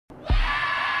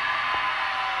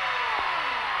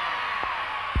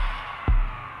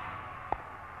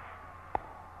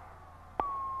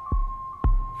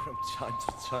time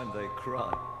to time they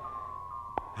cry.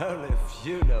 Only a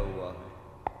few know why.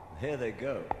 Here they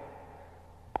go.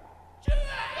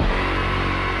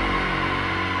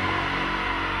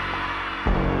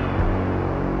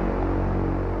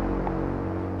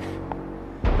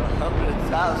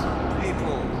 $100,000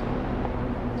 people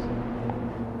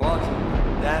walking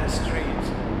down the street,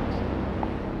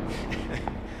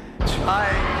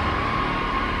 trying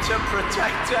to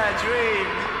protect their dream,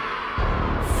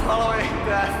 following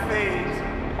their feet.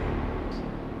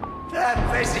 Their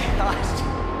busy eyes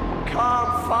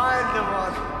can't find the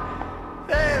one.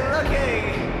 They're looking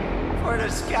for the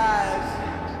skies,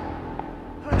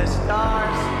 for the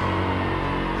stars.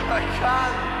 I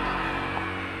can't.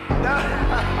 No,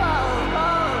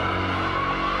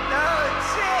 no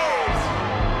tears,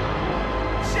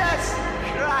 just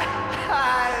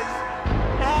cries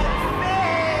and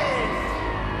fears.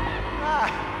 I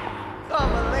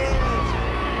can't believe it.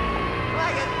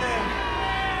 Look at them.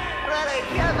 Really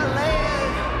can't believe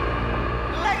it.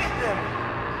 Look at them.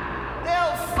 They're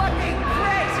all fucking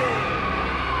crazy.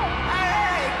 I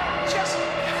just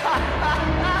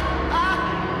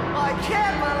I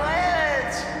can't believe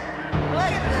it.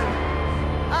 Look at them.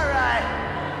 All right.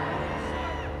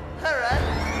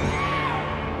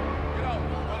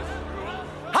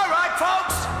 All right,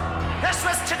 folks. This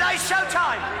was today's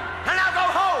showtime. And now go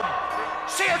home.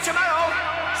 See you tomorrow.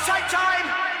 Same time,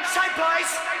 same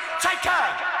place. Take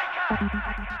care.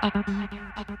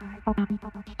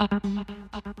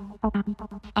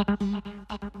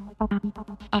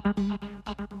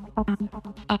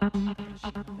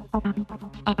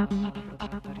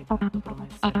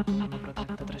 Ritorno,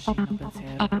 protetta, trascina,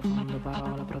 pensiero profondo,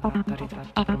 parola protratta,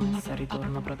 ritratto, promessa,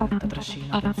 ritorno, protetta,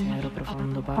 trascina, pensiero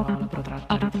profondo, parola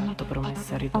protratta, ritratto,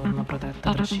 promessa, ritorno,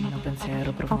 protetta, trascina,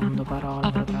 pensiero profondo,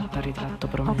 parola protratta, ritratto,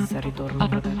 promessa, ritorno,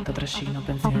 protetta, trascina,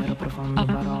 pensiero profondo,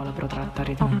 parola protratta,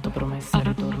 ritratto, promessa,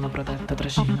 ritorno, protetta,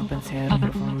 trascina, pensiero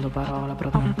profondo, parola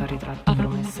protratta, ritratto, promessa,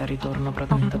 ritorno, protetta, trascina, pensiero profondo, parola protratta, ritratto, promessa, ritorno,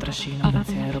 protetta, trascina,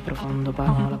 pensiero profondo,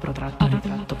 parola protratta,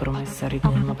 ritratto, promessa,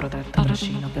 ritorno, protetta,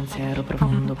 trascina, pensiero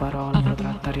profondo, parola protratta, ritratto, promessa, ritorno, protetta, trascina, pensiero profondo, parola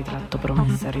protratta, ritratto,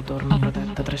 promessa, ritorno,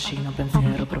 protetta, trascina,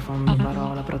 pensiero profondo, parola protratta, ritratto, promessa, ritorno, protetta, trascina, pensiero profondo,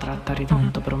 parola protratta,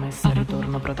 ritratto, promessa,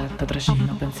 ritorno, protetta,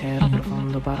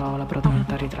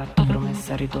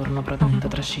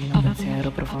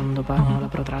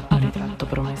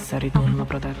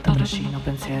 trascina,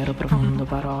 pensiero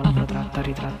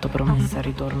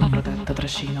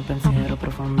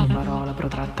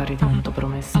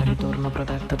profondo,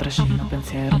 parola protratta,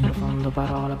 ritratto, promessa,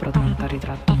 ritorno, protetta,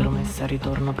 trascina, pensiero profondo,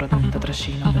 parola protratta, ritratto, promessa, ritorno,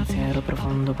 protetta, trascina, pensiero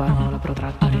profondo, parola protratta, ritratto, promessa, ritorno, protetta, trascina, pensiero profondo, parola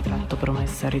protratta, ritratto,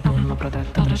 promessa, ritorno,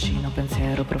 protetta, trascina, pensiero profondo, parola protratta, ritratto, promessa, ritorno, protetta, trascina,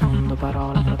 pensiero profondo,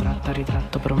 parola protratta, ritratto, promessa, ritorno, protetta, trascina, pensiero profondo, parola protratta,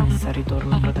 ritratto, promessa,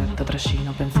 ritorno, protetta,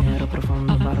 trascina, pensiero profondo,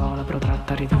 parola protratta,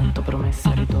 ritratto,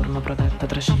 promessa, ritorno, protetta,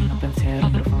 trascina,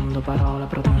 pensiero profondo,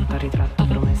 parola protratta, ritratto,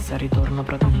 promessa, ritorno,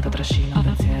 protetta, trascina,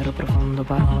 pensiero profondo,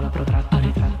 parola protratta,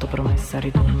 ritratto, promessa,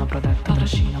 ritorno, protetta,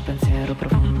 trascina, pensiero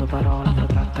profondo, parola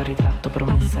protratta, ritratto,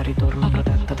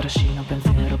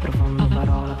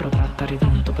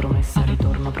 promessa,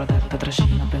 ritorno, protetta, trascina,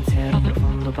 pensiero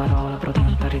profondo, parola protratta,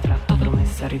 ritratto,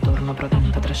 promessa, ritorno,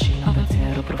 protetta, trascina,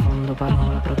 pensiero profondo,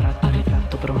 parola protratta,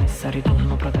 ritratto, promessa,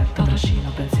 ritorno, protetta, trascina,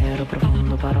 pensiero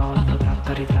profondo, parola protratta,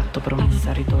 ritratto,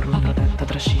 promessa, ritorno, protetta,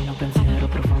 trascina, pensiero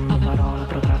profondo, parola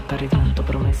protratta, ritratto,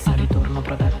 promessa,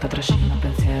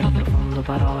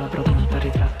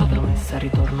 ritorno,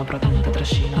 protetta,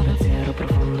 trascina, pensiero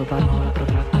profondo, parola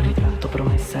protratta,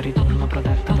 ritratto, promessa, ritorno,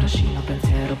 protetta, trascina, pensiero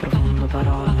profondo,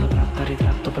 parola protratta,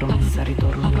 ritratto, promessa,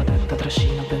 ritorno, protetta,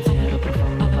 trascina, pensiero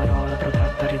profondo, parola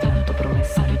protratta, ritratto, promessa,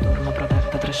 ritorno,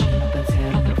 protetta,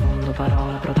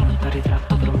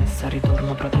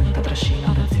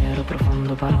 trascina, pensiero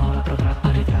profondo, parola protratta,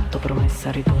 ritratto, promessa,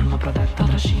 ritorno, protetta,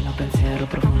 trascina, pensiero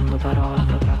profondo, parola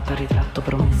protratta, ritratto, promessa,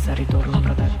 ritorno,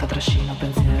 protetta, trascina,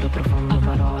 pensiero profondo,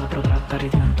 parola protratta, ritratto,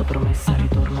 promessa,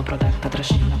 ritorno, protetta,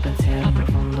 trascina, pensiero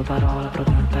profondo, parola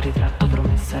protratta, ritratto,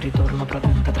 promessa, ritorno,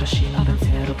 protetta, trascina,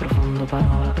 pensiero profondo,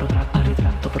 parola protratta,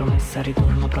 ritratto, promessa,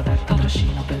 ritorno, protetta, trascina,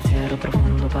 pensiero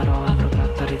profondo, parola protratta,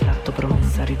 ritratto,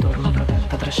 promessa, ritorno,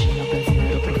 protetta, trascina,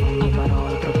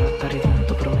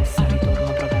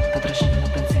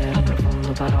 pensiero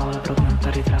profondo, parola protratta,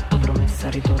 ritratto, promessa,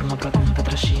 ritorno, protetta,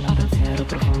 trascina, pensiero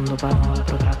profondo, parola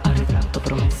protratta, ritratto,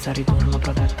 promessa, ritorno,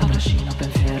 protetta, trascina,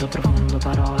 pensiero profondo,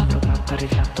 parola protratta,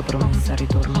 ritratto, promessa,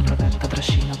 ritorno, protetta,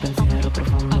 trascina, pensiero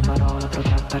profondo, parola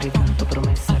protratta, ritratto,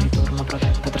 promessa, ritorno,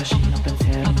 protetta, trascina,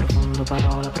 pensiero profondo,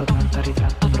 parola protratta,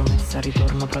 ritratto, promessa,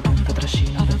 ritorno, protetta,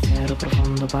 trascina, pensiero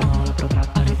profondo, parola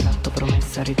protratta, ritratto,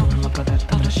 promessa, ritorno,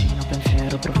 protetta, trascina,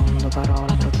 pensiero profondo,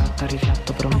 parola protratta,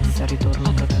 ritratto, promessa,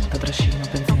 ritorno, protetta, trascina,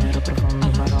 pensiero profondo,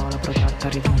 parola protratta,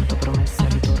 ritratto, promessa,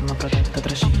 ritorno, protetta,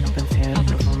 trascina, pensiero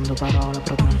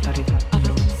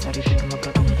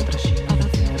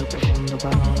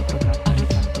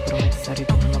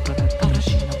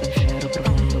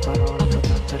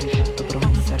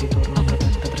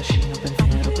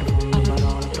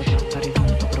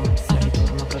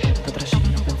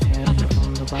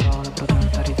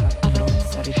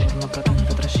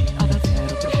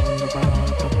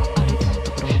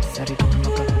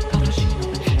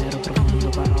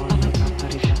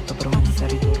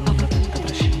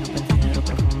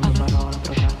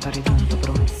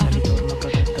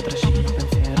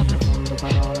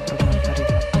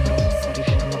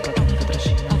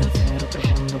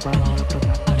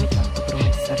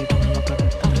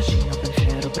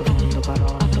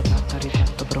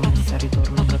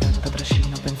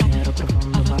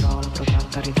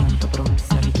ritratto,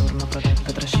 promessa, ritorno,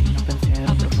 protetta, trascino,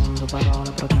 pensiero profondo,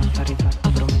 parola protratta,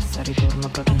 ritratto, promessa, ritorno,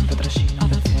 protetta, trascino,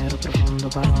 pensiero profondo,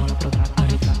 parola protratta,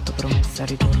 ritratto, promessa,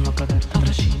 ritorno, protetta,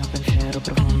 trascino, pensiero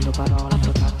profondo, parola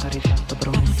protratta, ritratto,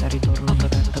 promessa, ritorno,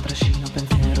 protetta, trascino,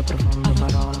 pensiero profondo,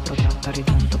 parola protratta,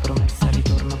 ritratto, promessa,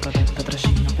 ritorno, protetta,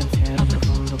 trascino, pensiero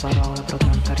profondo, parola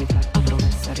protratta, ritratto,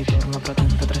 promessa, ritorno,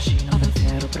 protetta, trascino,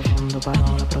 pensiero profondo,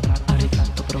 parola protratta,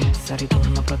 ritratto, promessa,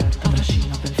 ritorno, protetta,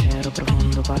 trascino, pensiero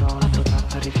profondo, parola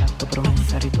protratta, ritratto,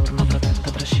 promessa, ritorno,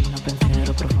 protetta, trascino,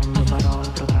 pensiero profondo,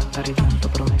 parola protratta, ritratto,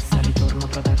 promessa, ritorno,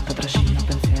 protetta, trascino,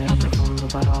 pensiero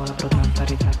profondo, parola protratta,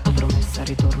 ritratto, promessa,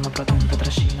 ritorno,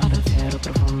 protetta,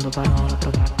 trascino, pensiero profondo, parola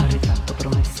protratta, ritratto,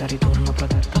 promessa, ritorno,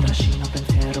 protetta, trascino,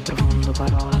 pensiero profondo,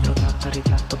 parola protratta,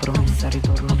 ritratto, promessa,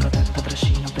 ritorno, protetta,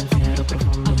 trascino, pensiero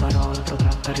profondo, parola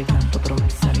protratta, ritratto,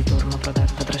 promessa, ritorno,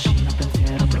 protetta, trascino,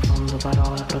 pensiero profondo,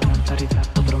 parola protratta,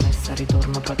 ritratto, promessa,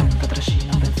 ritorno, protetta,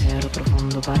 trascino, pensiero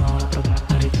profondo, parola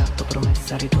protratta, ritratto,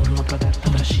 promessa, ritorno, protetta,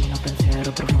 trascino,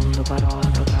 pensiero profondo, parola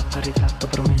protratta, ritratto,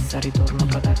 promessa, ritorno,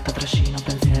 protetta, trascino,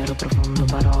 pensiero profondo,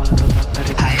 parola protratta,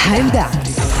 ritratto. העמדה.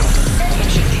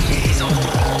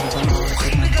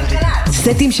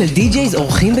 סטים של די-ג'ייז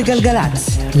אורחים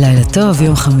בגלגלץ. לילה טוב,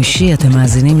 יום חמישי, אתם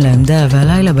מאזינים לעמדה,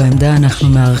 והלילה בעמדה אנחנו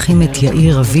מארחים את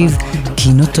יאיר אביב,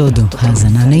 קינו טודו.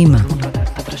 האזנה נעימה.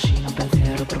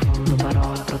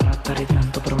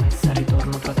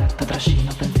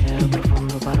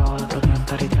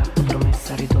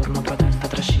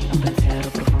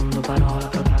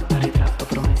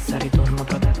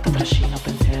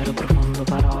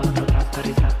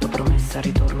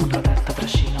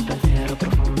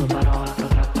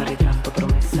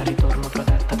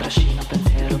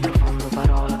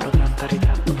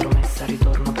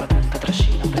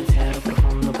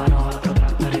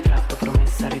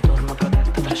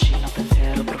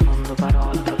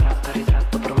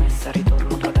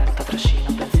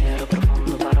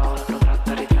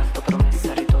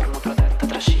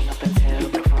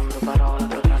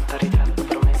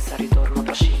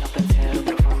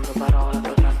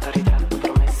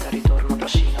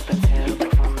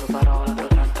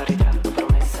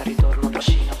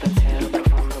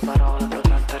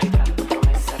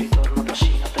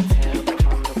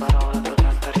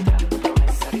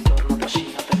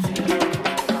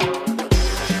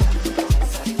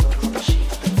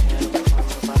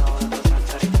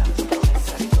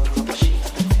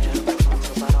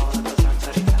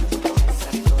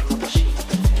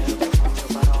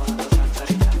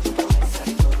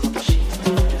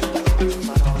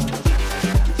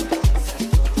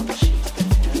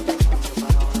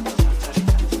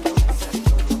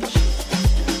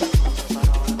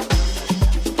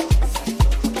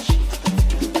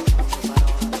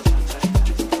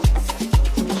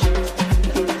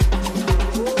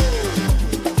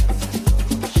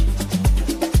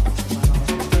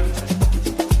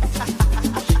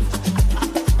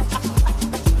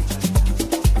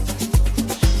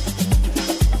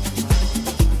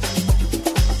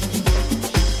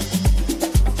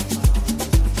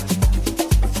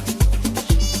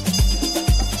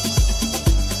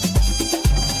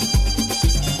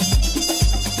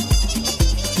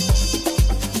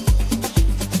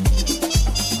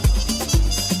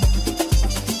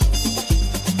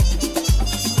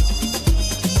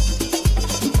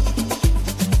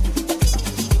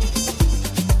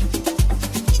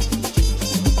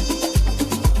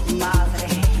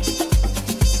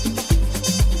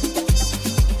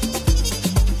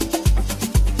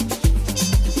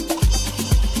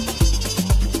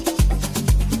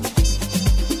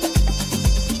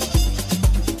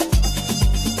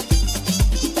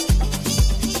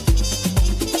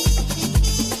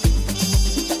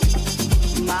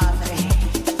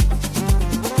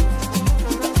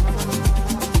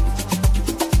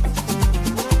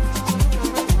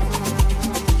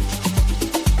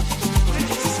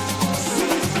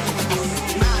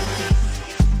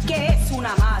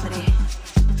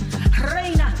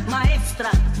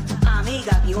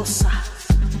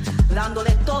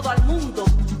 dándole todo al mundo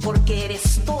porque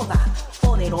eres toda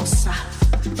poderosa.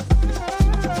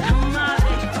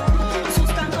 Madre, sus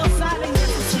cantos salen de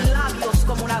sus labios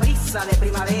como una brisa de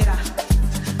primavera,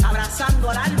 abrazando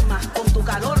al alma con tu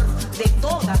calor de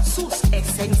todas sus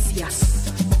esencias.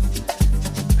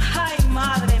 Ay,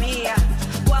 madre mía,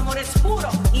 tu amor es puro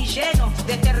y lleno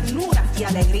de ternura y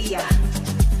alegría.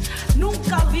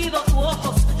 Nunca olvido tus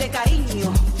ojos de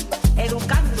cariño,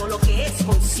 educando lo que es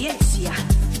conciencia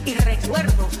y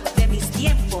recuerdo de mis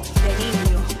tiempos de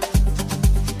niño.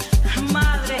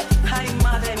 Madre, ay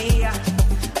madre mía,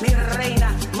 mi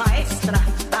reina, maestra,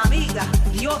 amiga,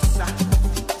 diosa.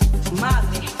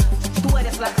 Madre, tú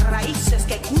eres la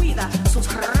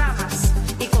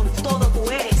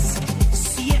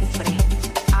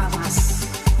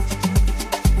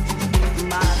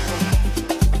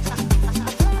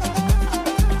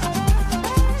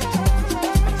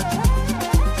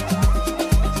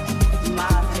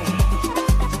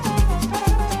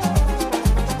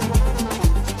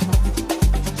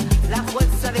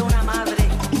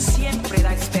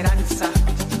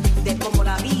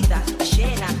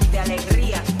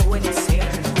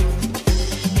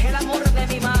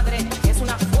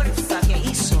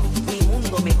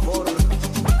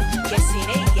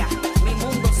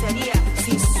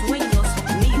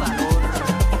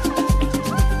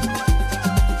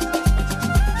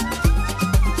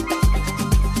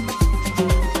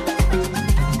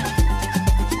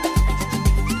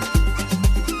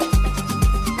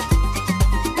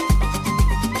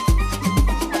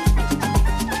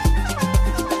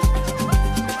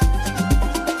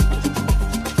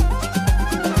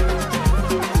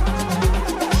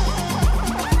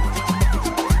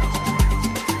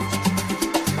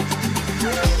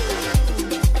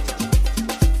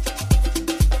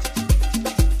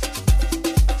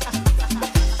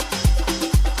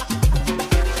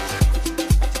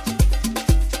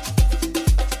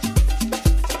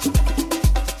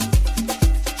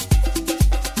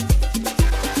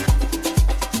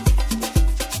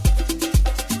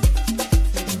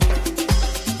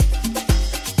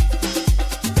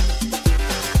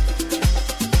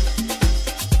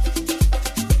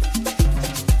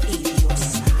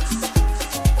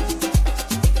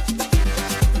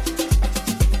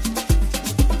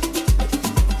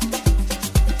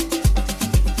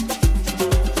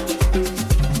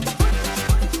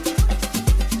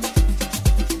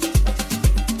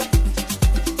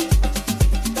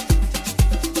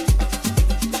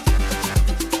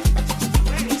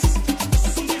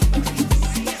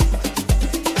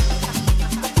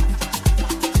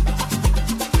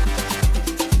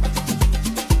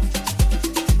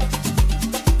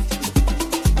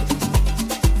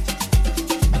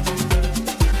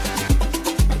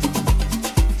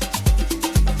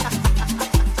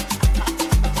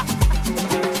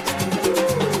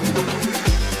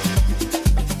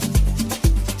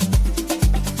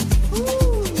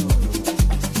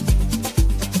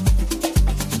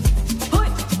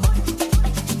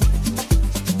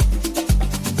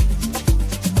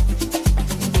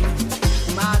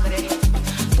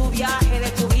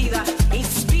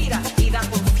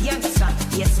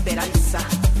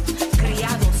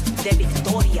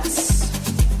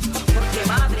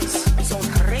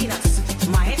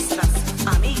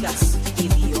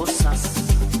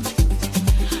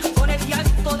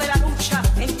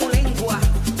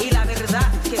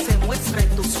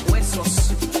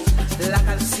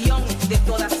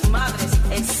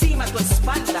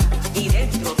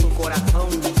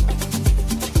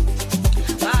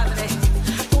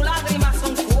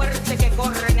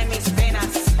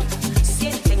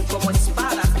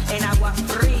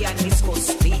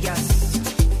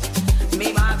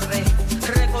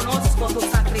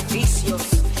sacrificios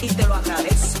y te lo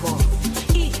agradezco.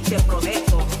 Y te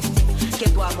prometo que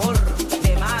tu amor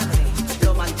de madre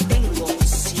lo mantengo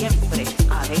siempre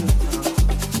adentro.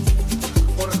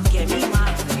 Porque mi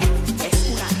madre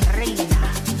es una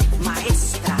reina,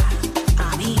 maestra,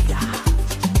 amiga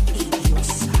y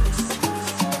diosa.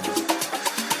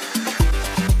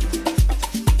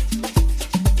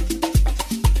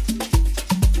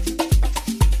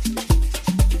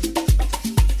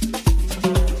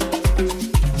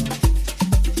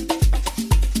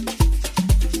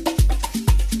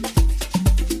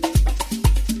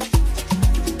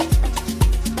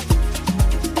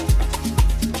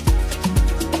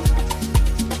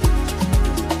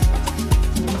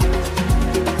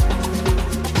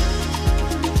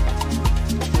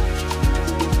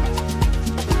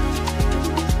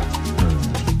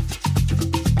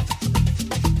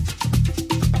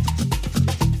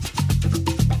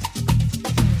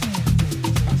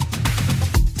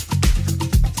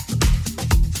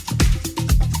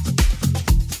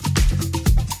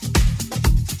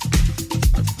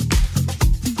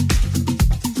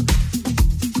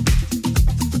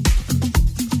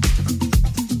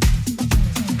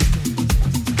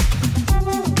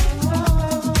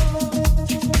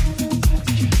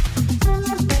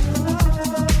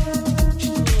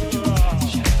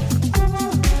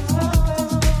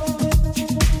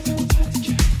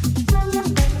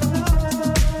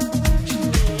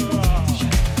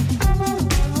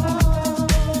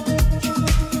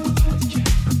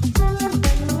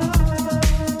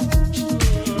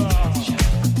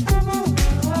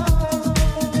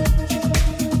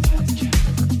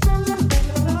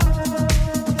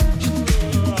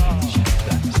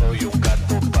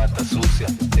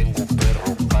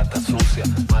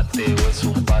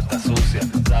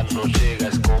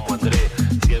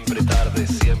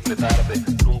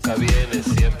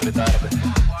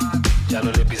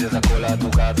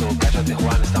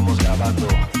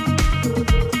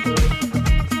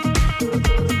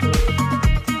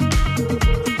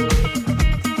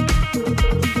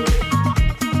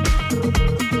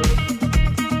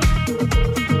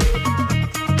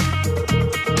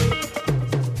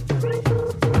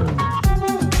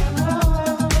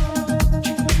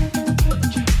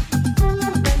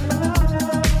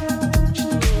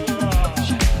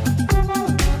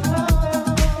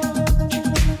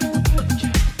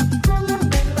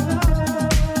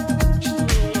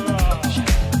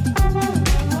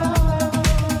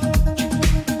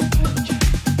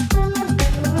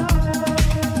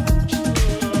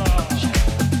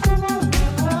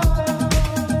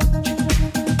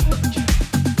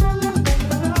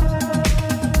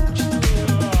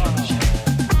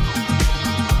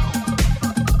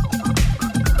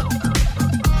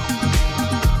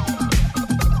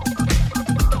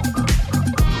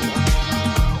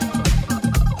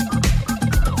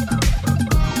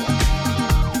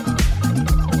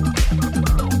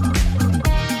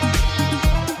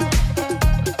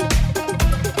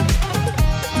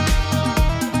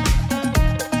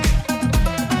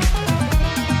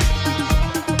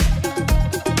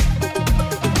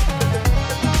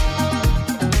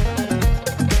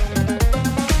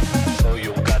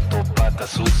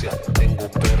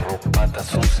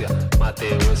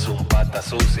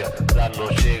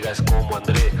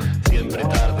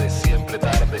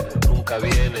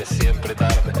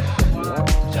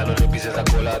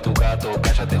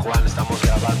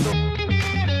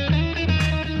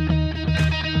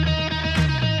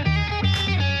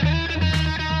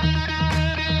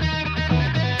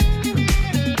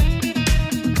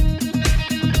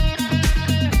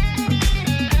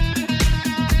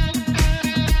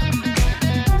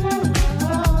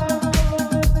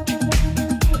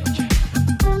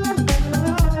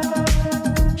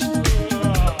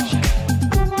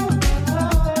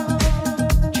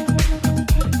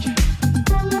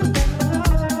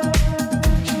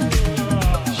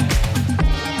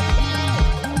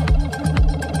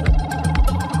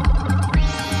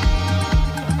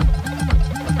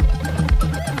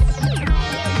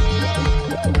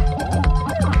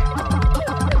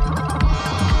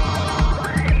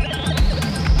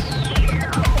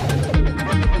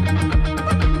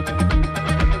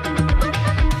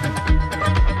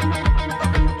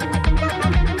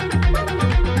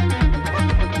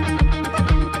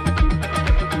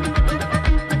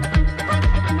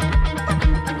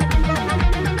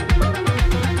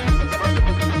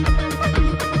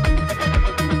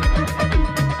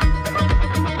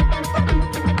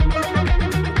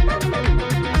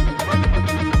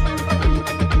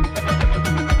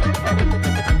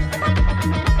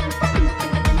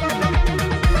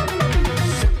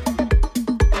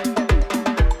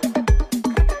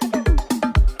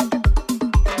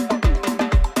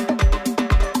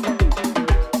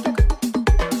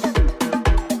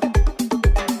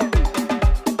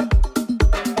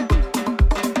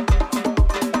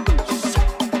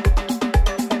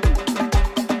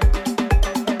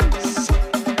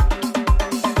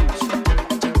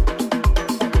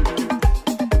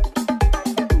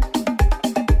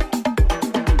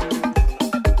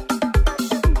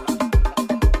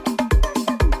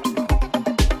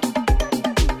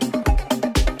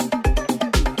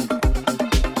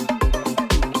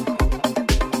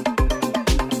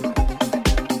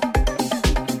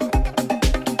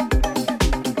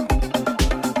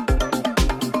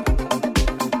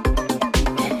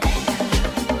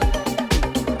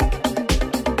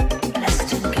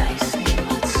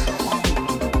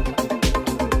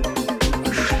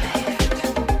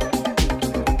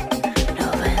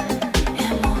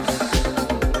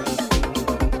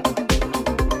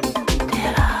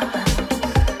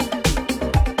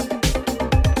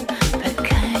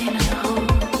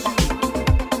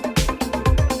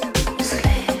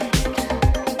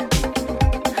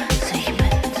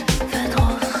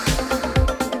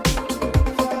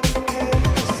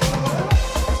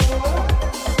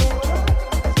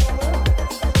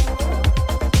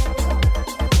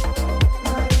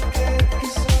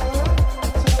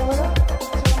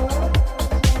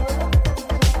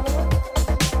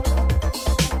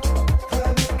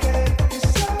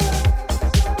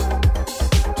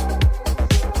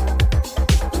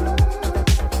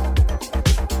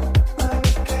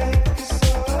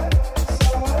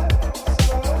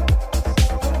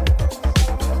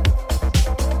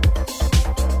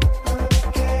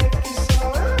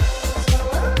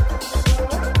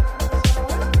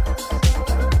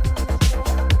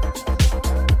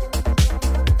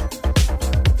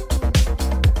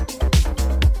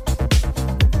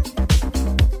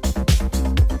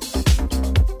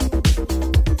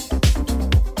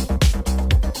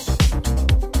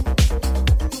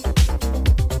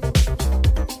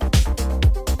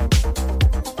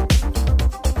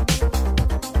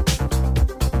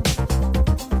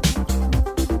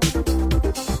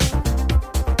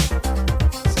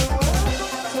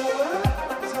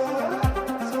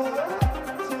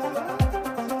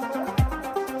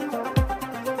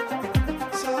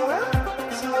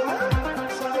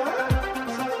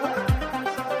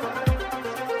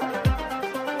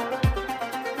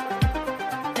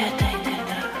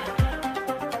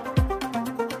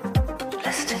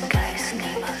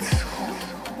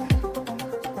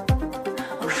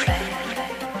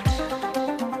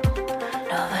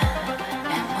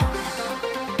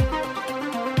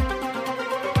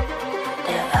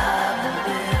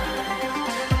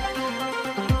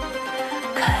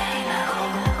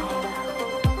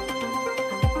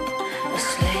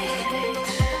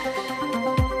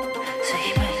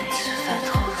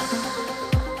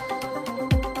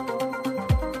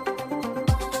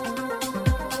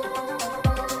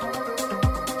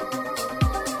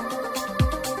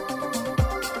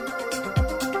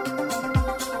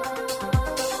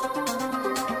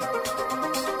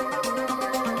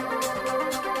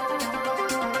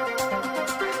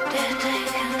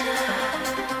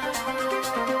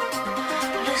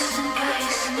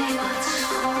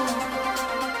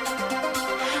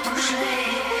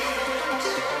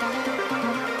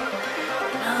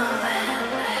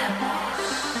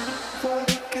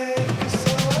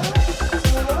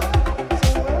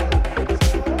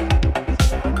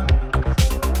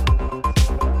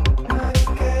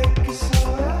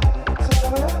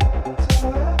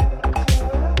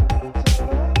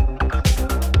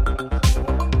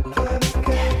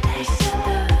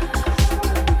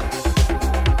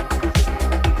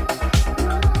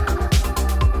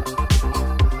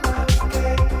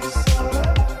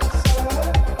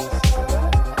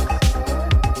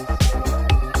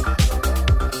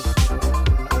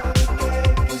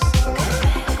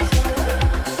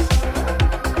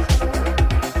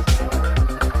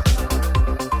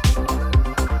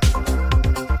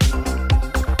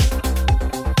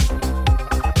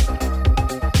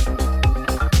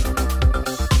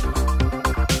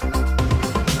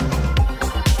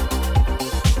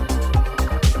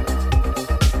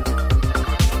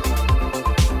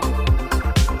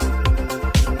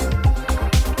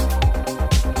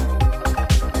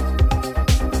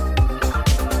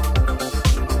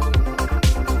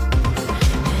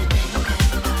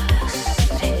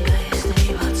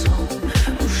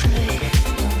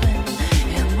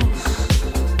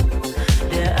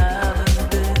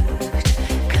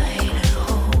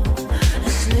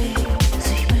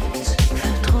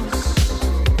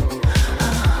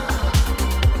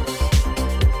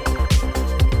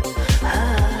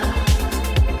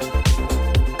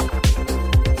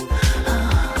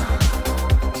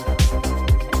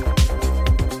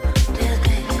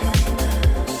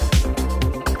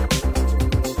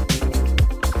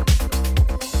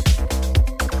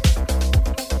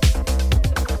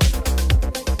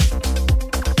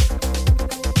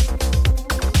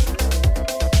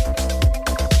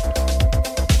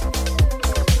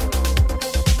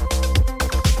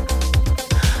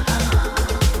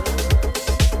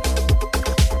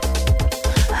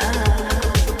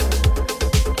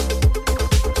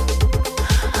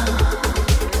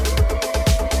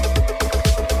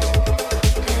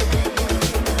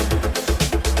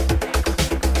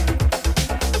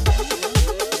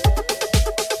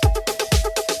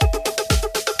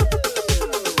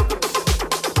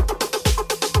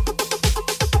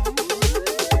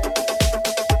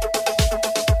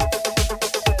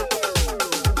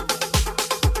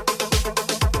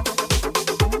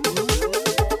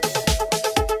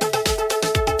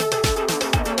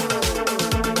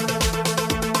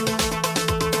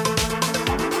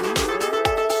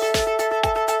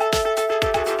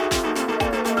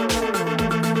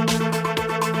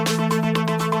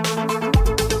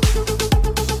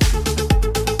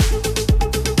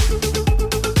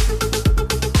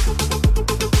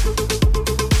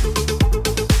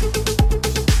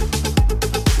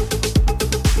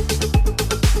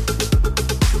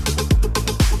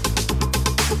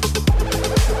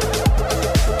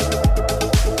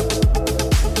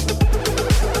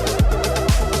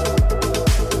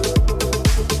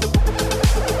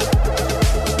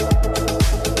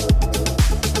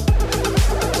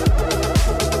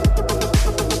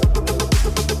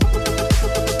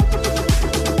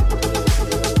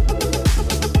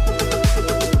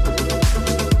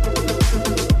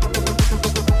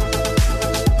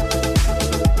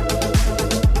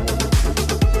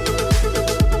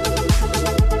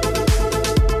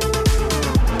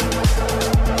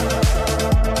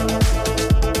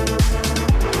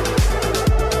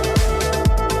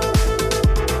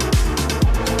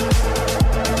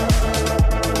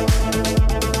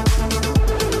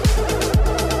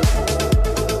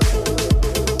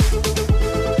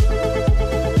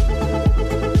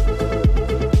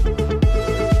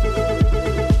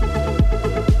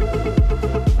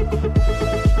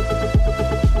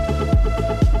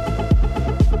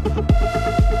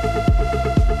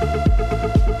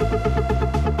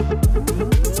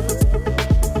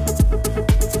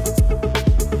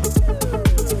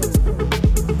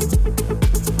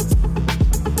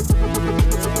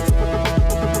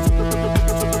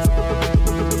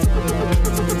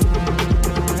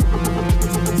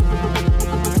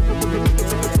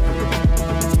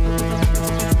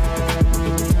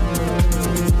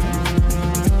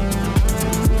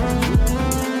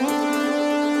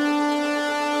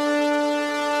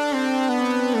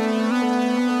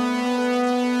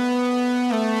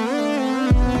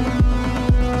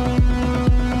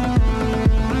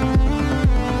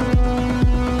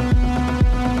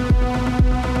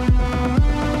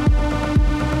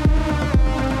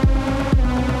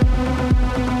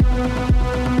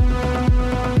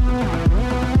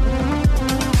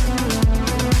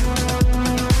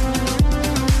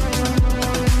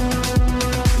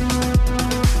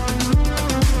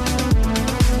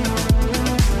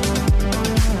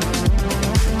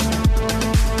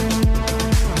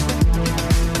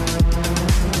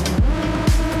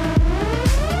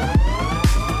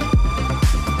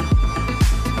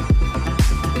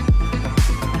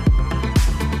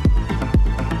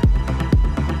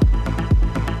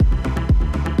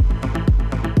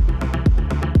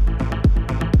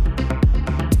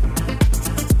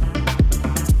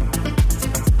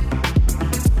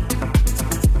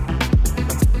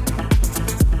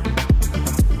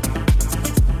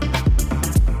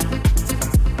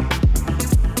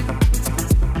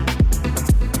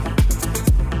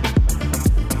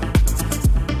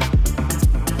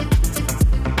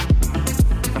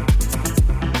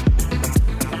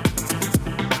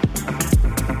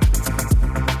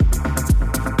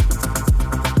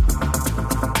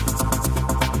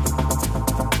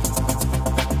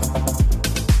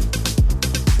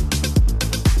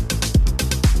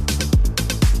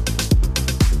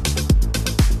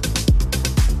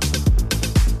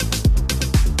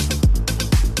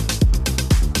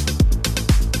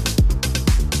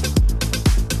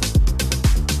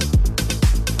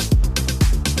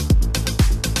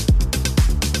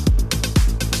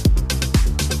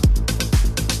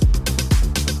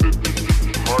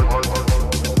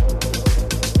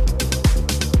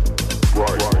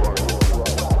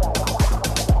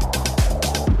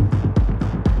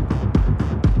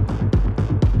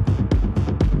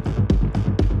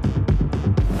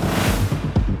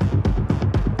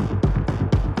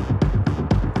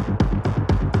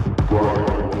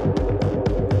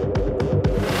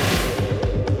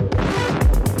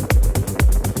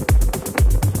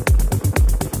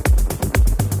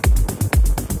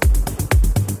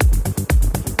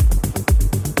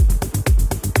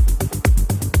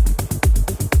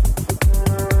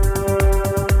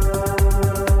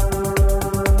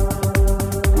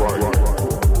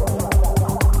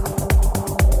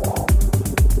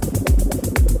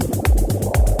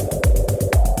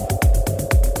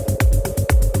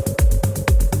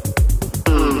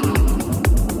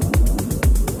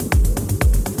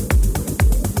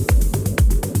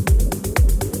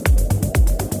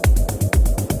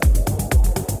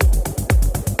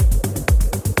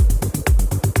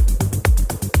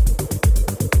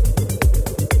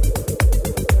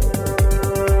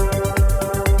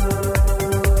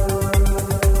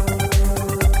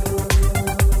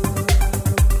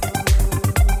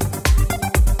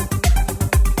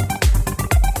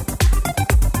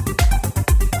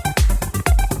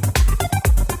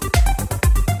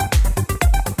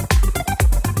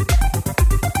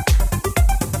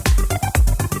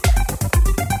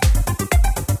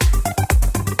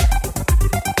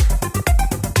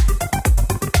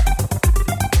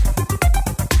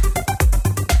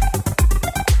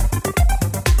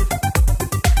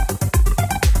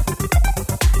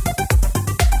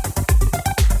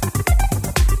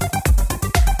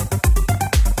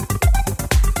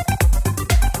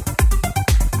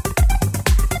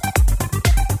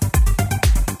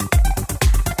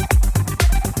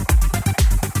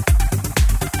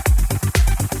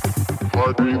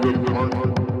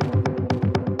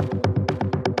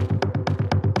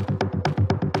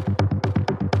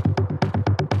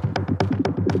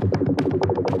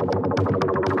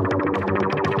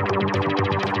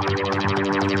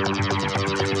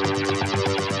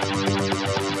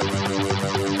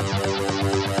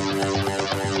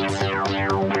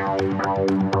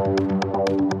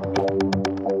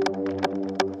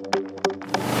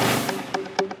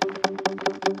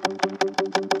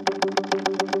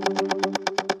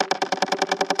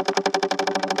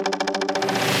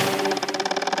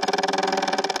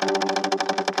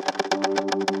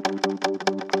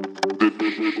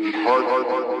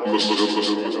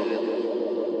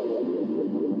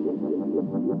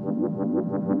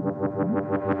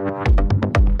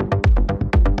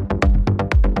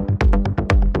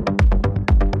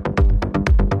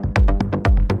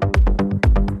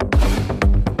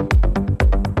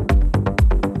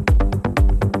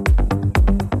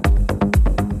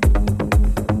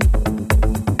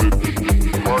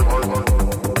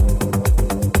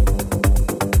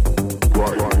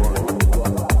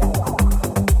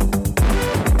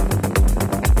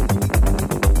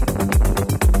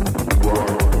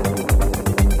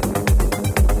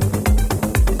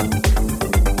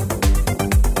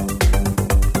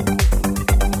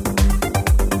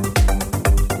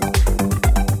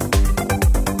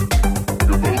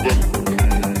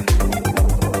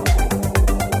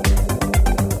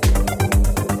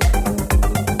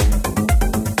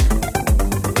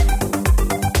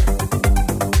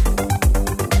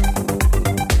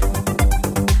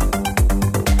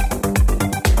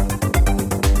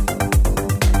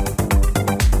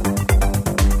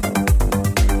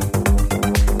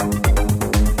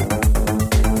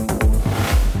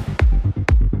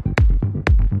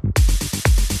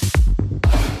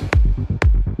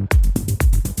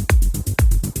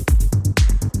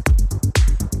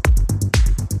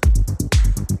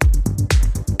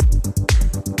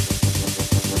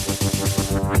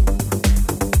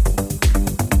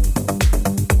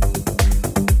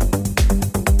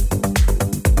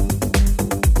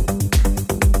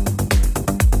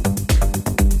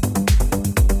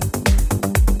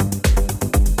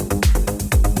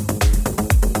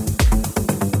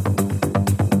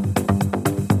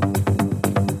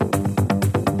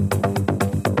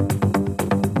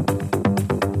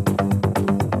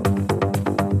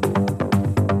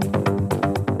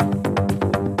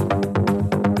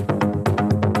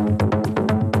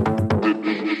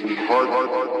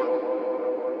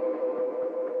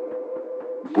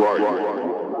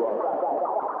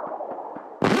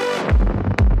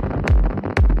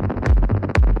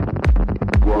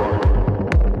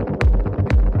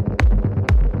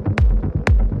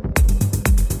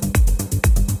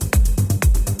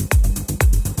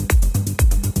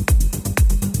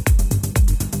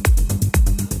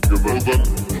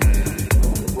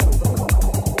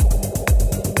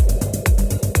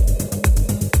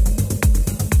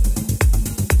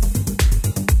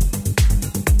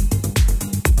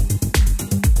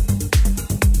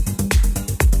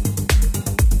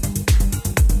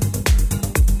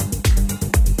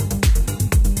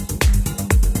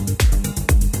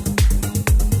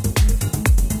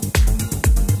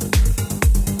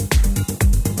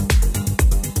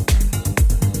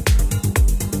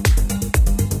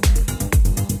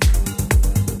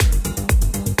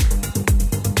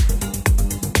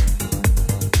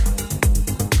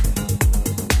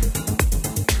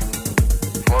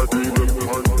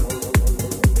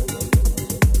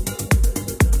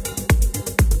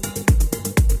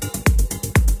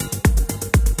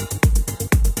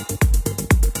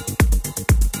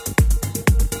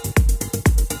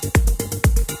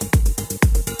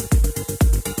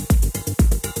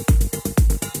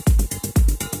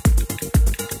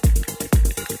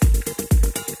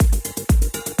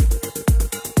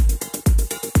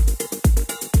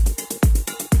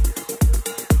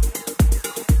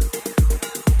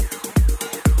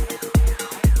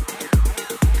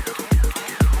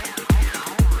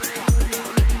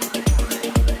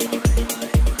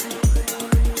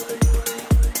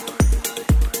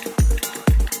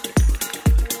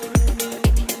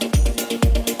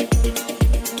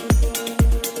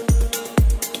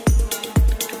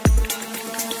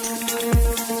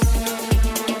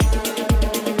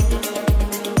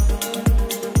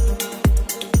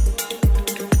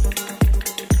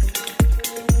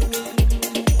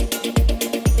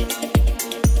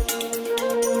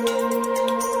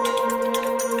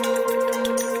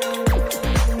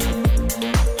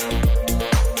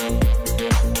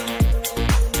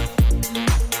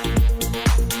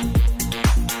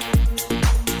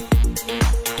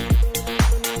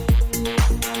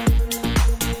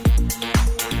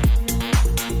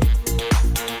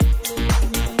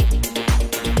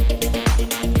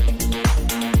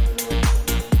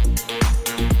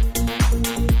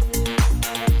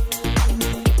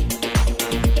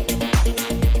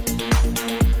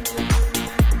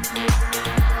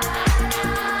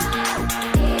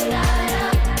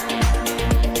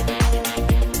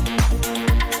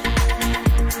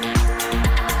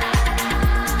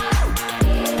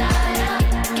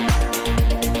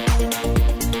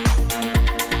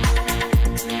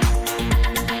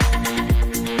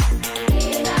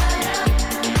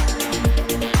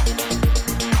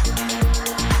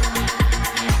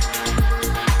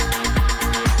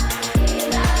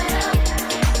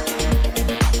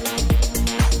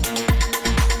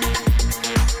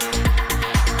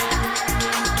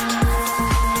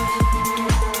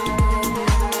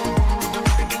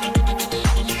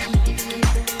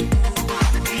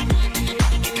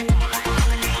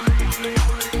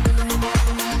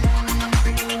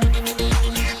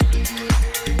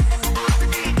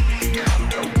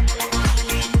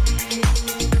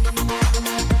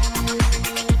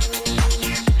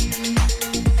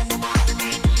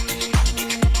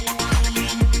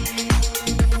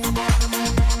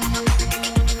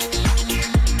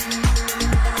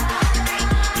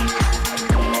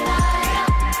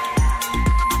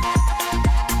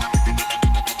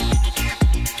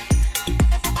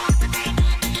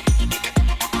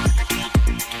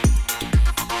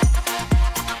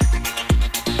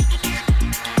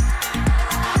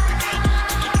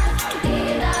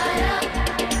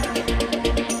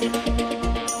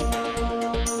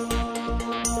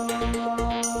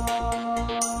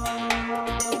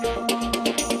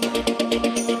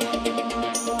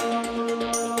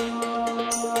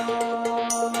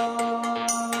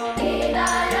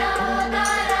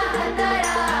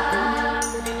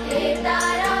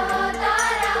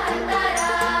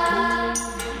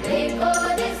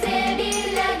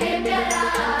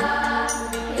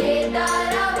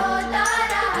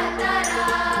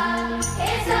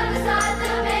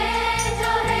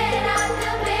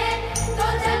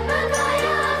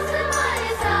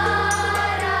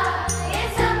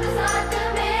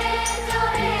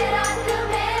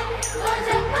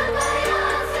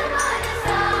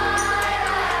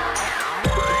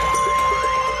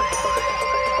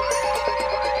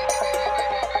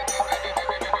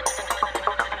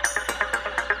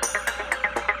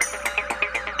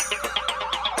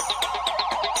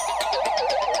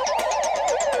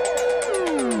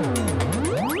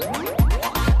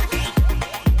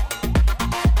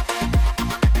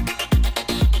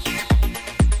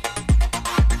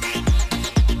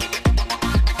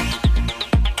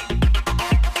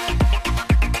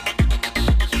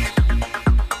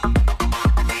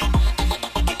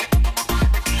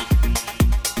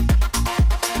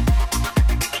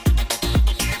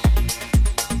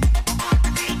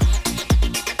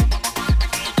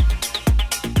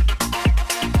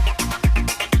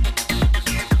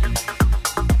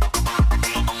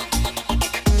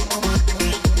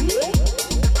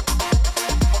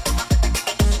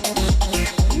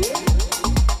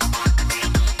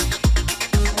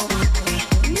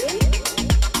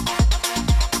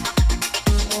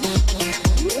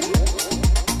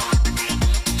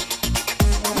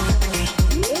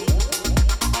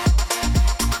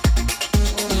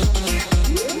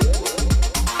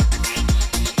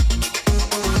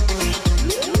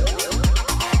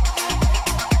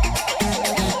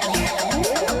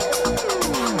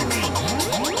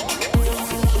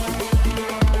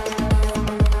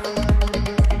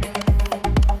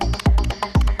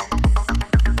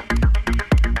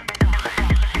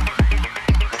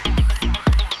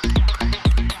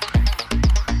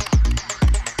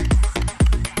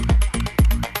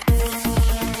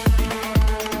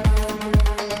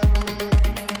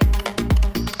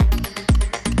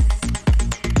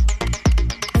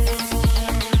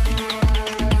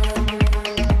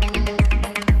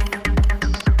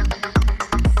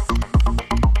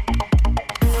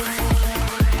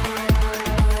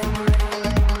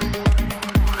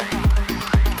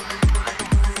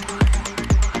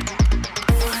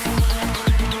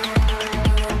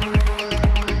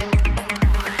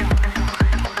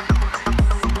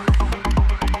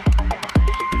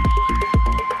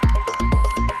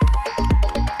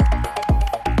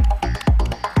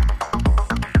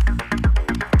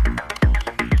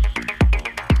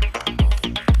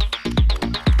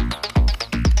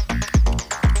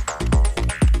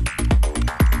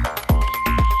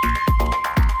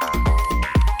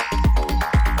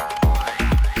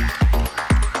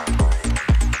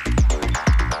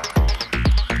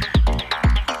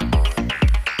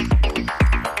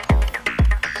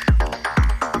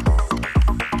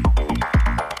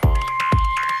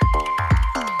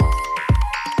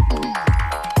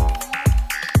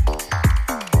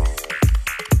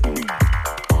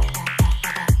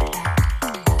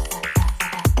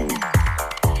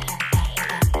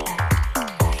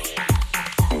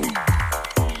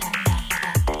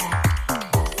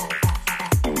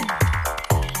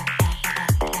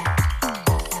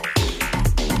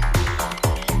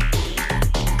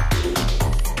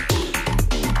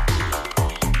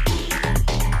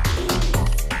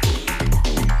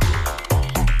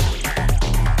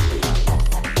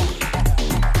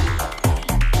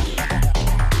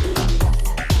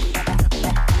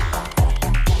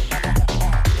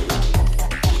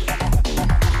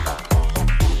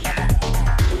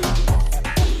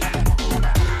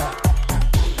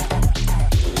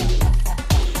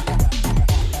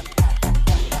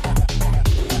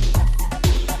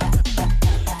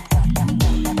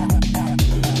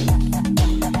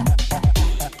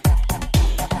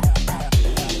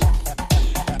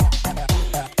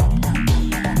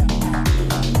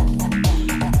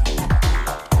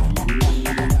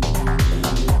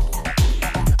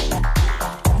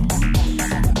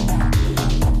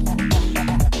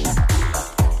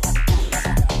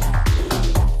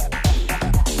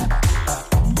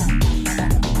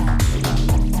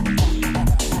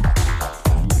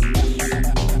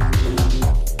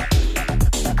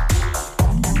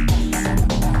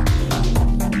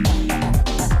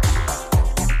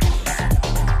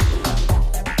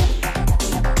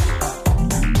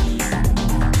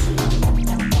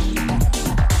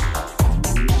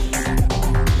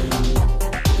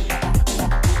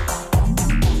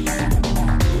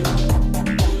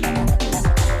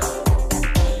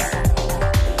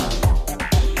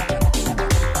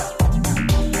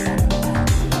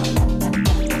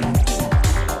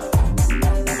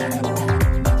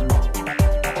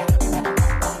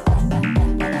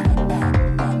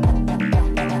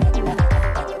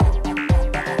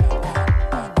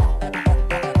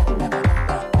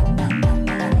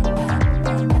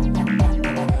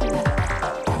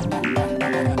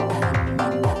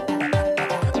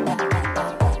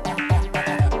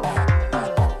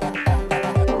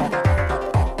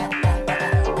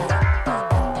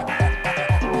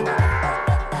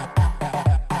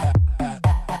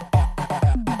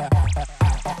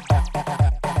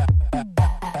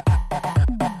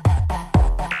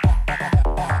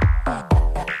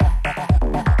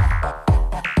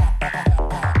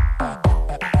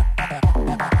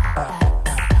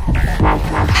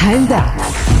 העמדה.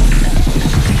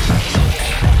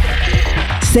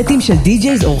 סטים של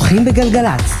די-ג'ייז אורחים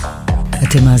בגלגלצ.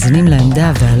 אתם מאזינים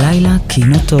לעמדה, והלילה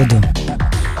קינו טודו.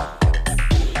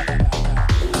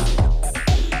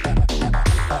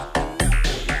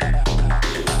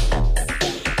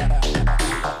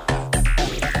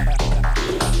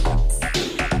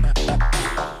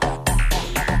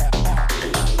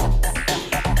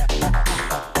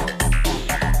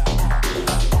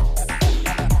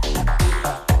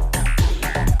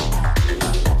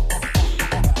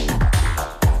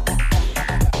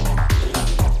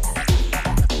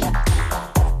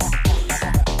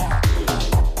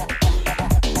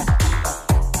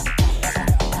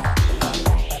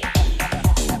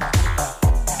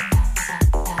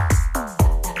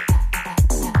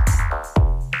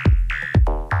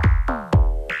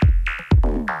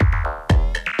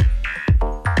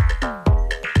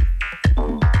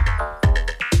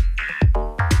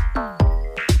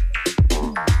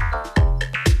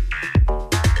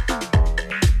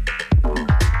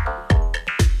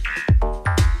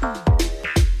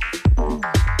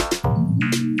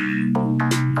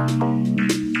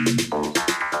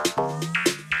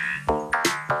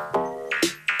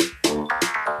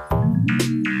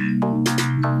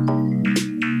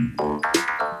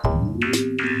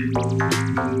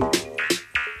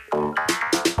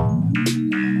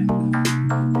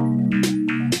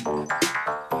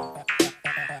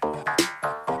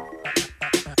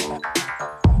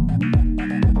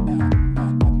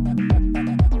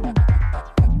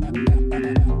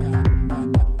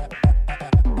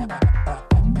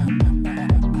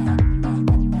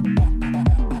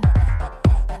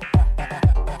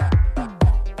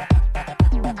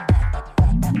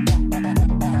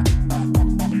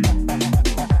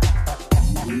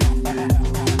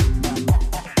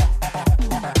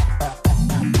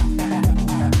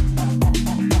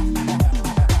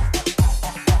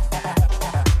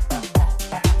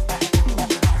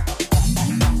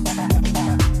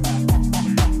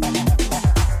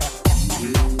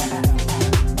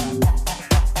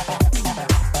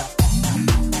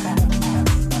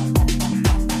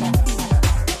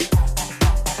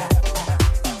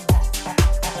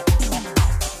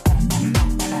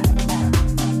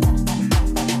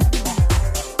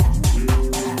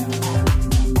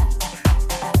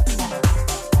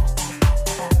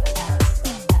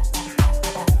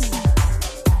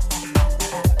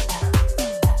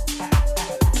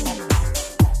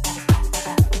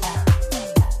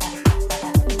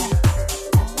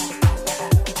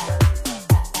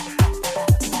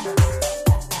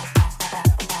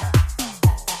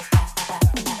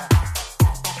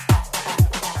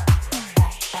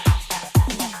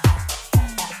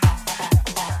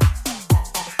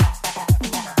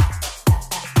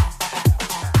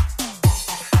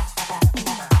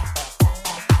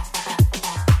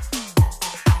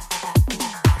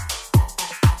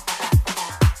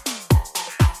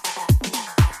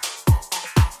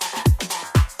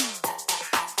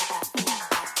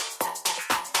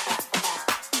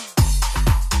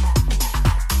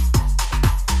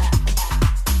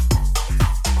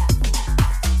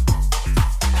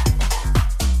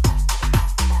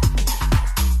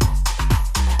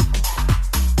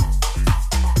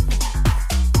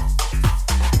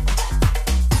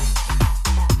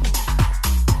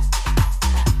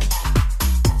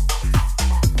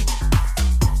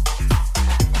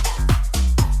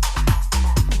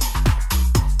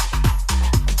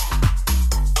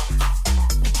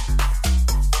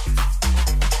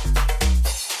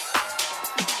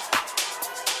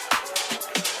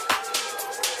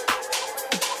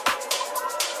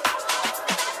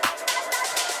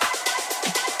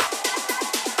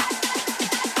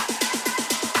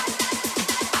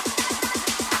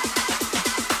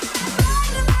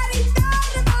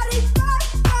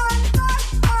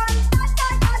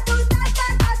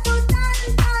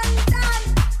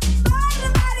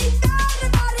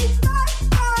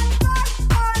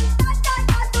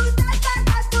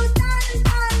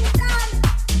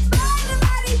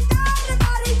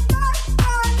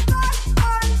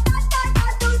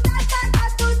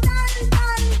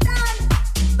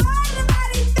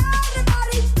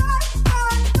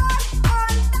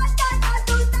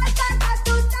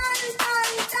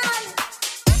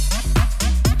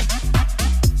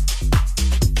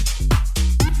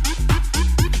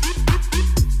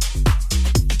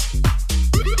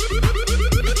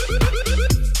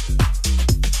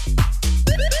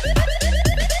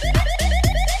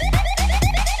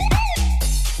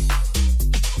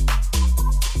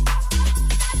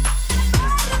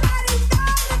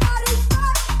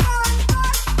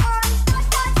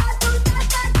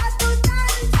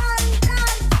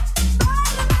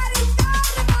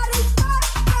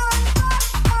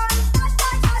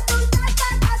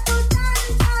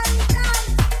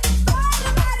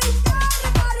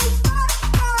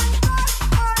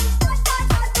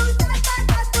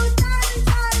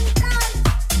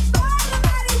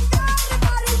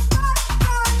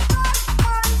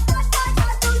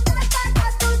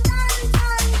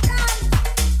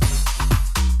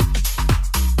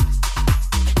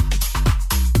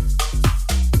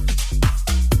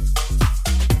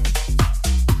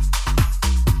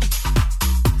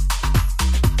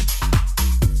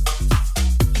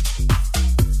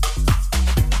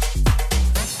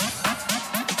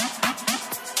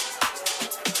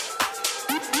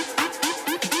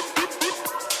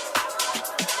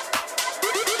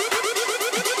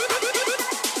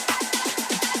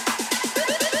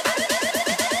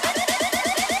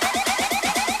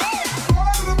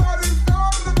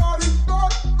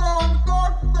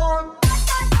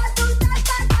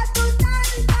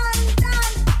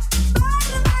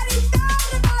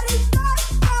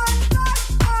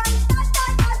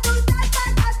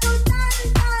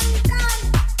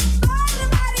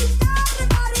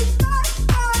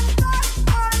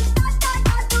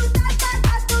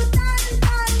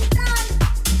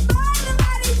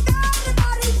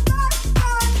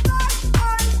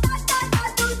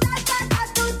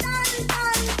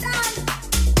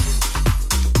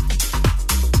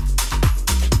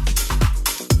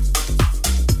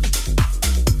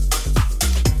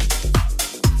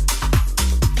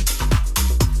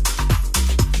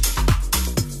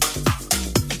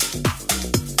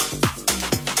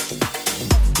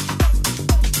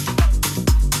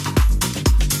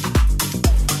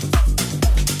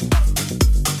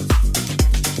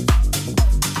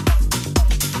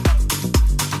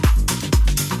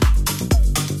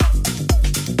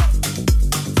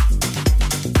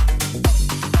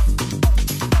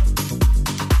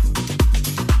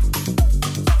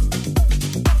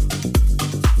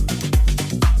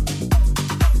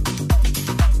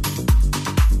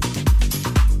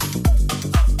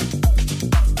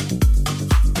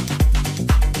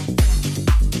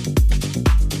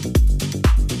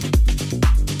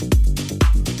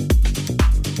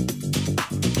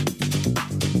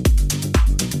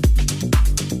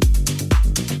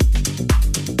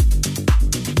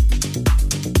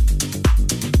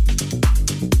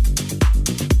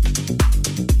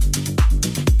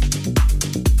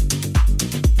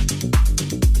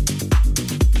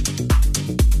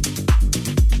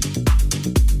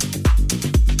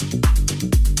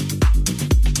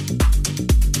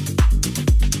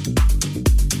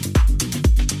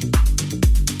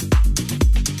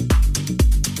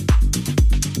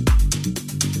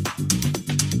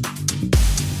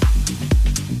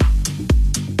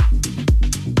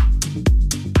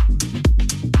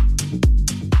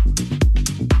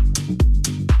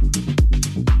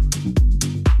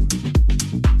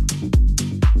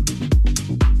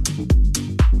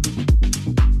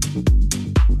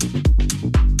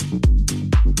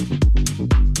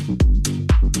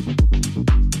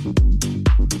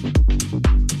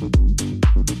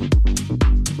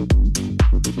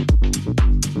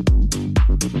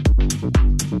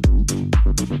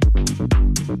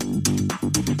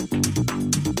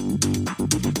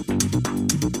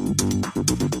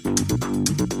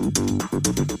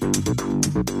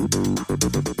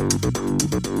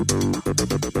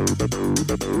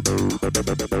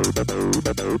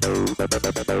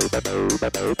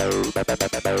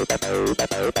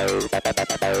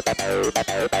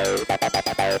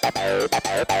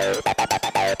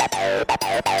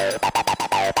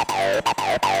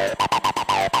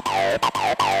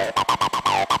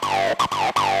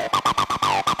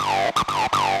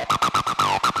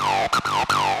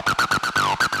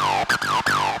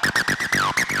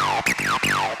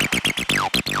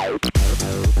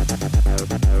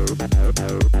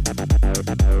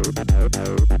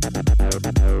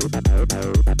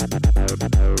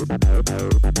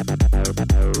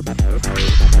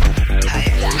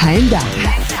 העמדה.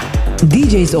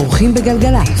 די-ג'ייז אורחים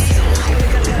בגלגלצ.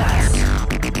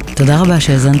 תודה רבה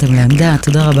שהאזנתם לעמדה,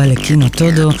 תודה רבה לקינו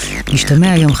טודו.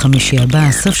 נשתמע יום חמישי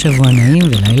הבא, סוף שבוע נעים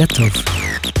ולילה טוב.